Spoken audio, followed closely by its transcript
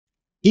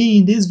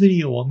In this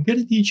video, I'm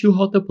gonna teach you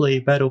how to play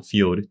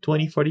Battlefield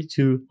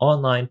 2042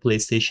 online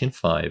PlayStation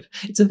 5.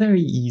 It's a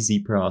very easy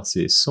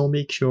process, so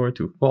make sure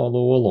to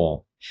follow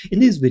along. In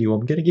this video,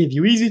 I'm gonna give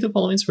you easy to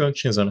follow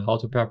instructions on how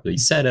to properly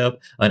set up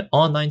an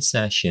online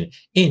session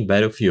in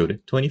Battlefield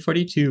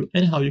 2042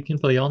 and how you can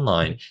play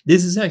online.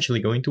 This is actually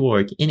going to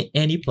work in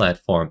any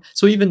platform,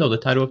 so even though the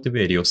title of the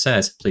video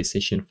says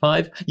PlayStation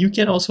 5, you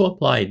can also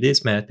apply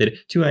this method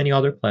to any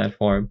other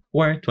platform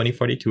where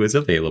 2042 is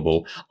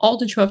available. All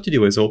that you have to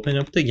do is open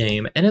up the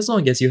game, and as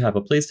long as you have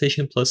a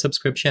PlayStation Plus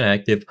subscription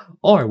active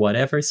or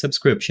whatever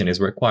subscription is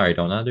required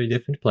on other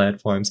different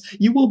platforms,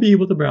 you will be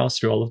able to browse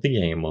through all of the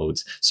game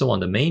modes. So on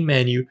the main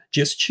menu,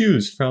 just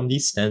choose from the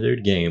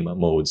standard game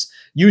modes.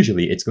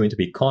 Usually it's going to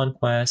be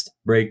Conquest,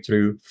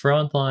 Breakthrough,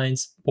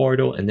 Frontlines,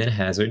 Portal, and then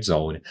Hazard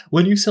Zone.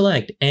 When you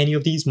select any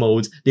of these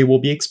modes, they will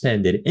be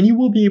expanded and you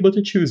will be able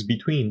to choose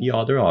between the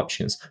other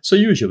options. So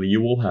usually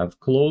you will have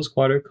Close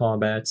Quarter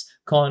Combats,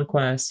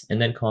 Conquest,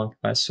 and then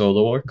Conquest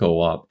Solo or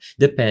Co-op,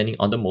 depending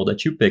on the mode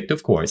that you picked,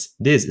 of course.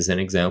 This is an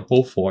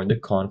example for the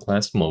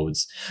Conquest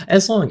modes.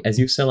 As long as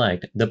you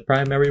select the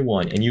primary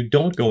one and you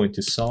don't go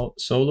into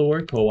Solo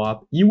or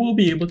Co-op, you will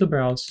be able to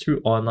browse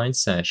through online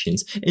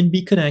sessions and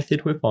be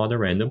connected with other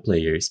random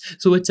players.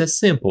 So it's as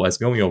simple as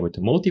going over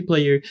to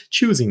Multiplayer,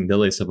 choosing the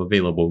list of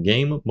available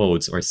game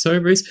modes or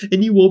servers,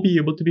 and you will be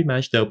able to be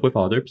matched up with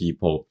other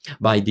people.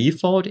 By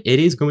default, it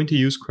is going to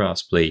use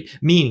crossplay,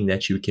 meaning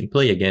that you can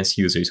play against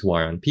users who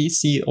are on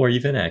PC or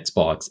even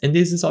Xbox, and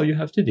this is all you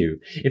have to do.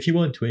 If you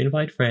want to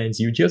invite friends,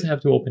 you just have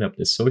to open up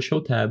the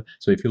social tab.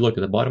 So if you look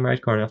at the bottom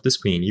right corner of the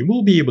screen, you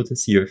will be able to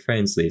see your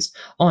friends list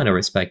on a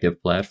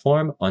respective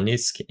platform, in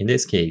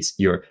this case,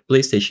 your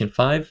PlayStation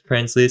 5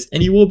 friends list,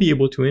 and you will be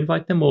able to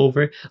invite them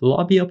over,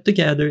 lobby up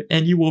together,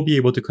 and you will be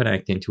able to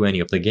connect into any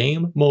of the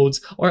game modes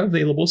or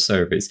available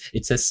servers.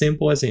 It's as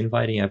simple as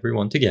inviting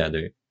everyone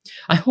together.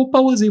 I hope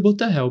I was able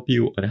to help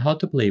you on how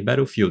to play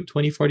Battlefield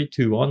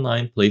 2042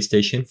 online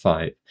PlayStation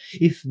 5.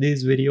 If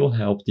this video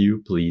helped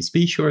you, please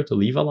be sure to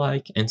leave a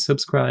like and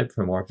subscribe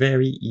for more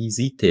very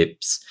easy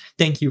tips.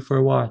 Thank you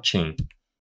for watching.